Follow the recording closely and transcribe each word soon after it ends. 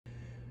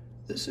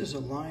This is a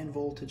line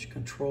voltage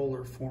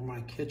controller for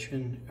my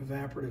kitchen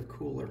evaporative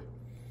cooler.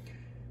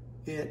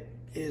 It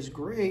is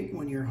great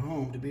when you're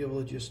home to be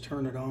able to just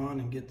turn it on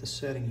and get the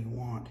setting you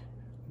want.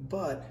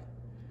 But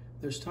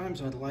there's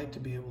times I'd like to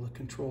be able to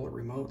control it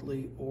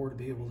remotely or to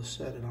be able to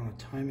set it on a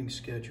timing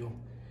schedule.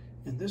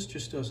 And this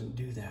just doesn't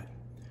do that.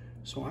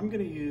 So I'm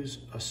going to use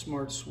a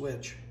smart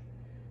switch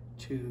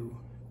to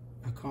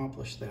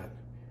accomplish that.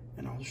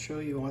 And I'll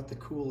show you at the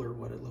cooler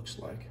what it looks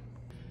like.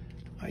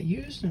 I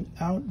used an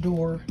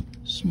outdoor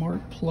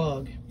smart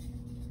plug.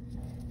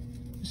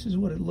 This is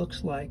what it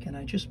looks like, and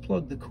I just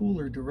plugged the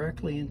cooler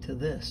directly into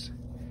this.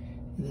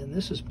 And then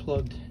this is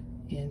plugged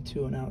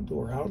into an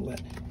outdoor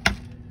outlet.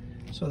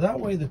 So that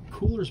way the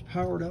cooler's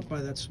powered up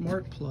by that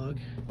smart plug,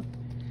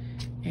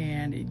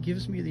 and it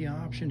gives me the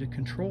option to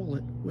control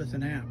it with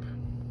an app.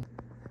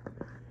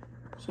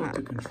 So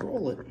to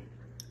control it,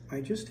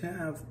 I just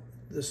have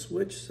the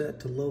switch set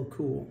to low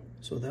cool.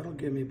 So that'll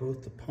give me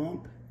both the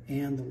pump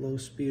and the low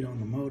speed on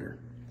the motor.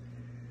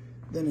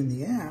 Then in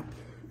the app,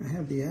 I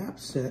have the app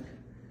set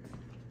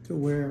to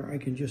where I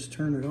can just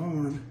turn it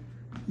on.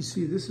 You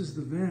see, this is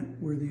the vent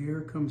where the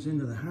air comes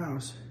into the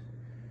house.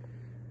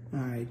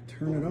 I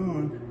turn it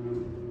on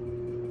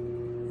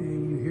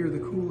and you hear the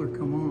cooler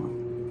come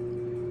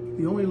on.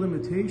 The only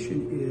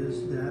limitation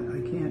is that I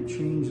can't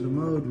change the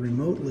mode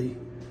remotely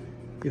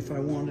if I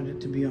wanted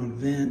it to be on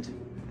vent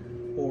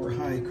or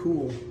high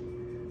cool.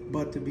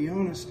 But to be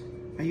honest,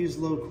 I use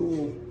low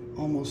cool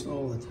almost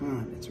all the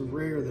time. It's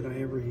rare that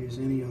I ever use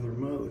any other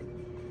mode.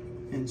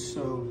 And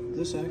so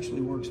this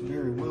actually works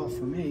very well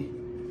for me.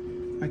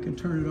 I can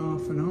turn it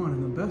off and on,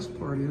 and the best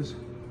part is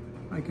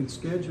I can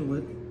schedule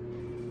it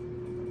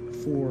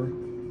for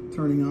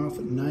turning off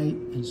at night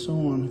and so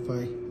on. If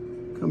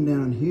I come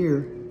down here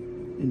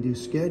and do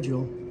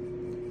schedule,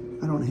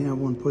 I don't have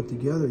one put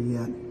together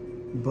yet,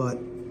 but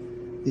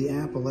the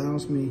app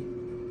allows me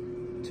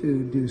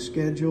to do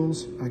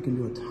schedules. I can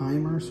do a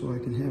timer so I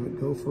can have it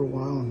go for a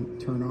while and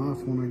turn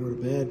off when I go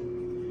to bed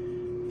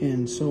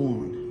and so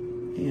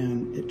on.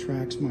 And it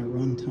tracks my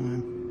run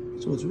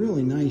time. So it's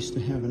really nice to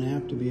have an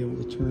app to be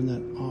able to turn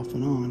that off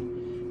and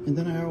on. And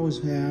then I always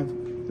have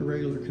the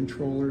regular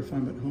controller if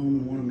I'm at home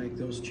and want to make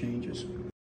those changes.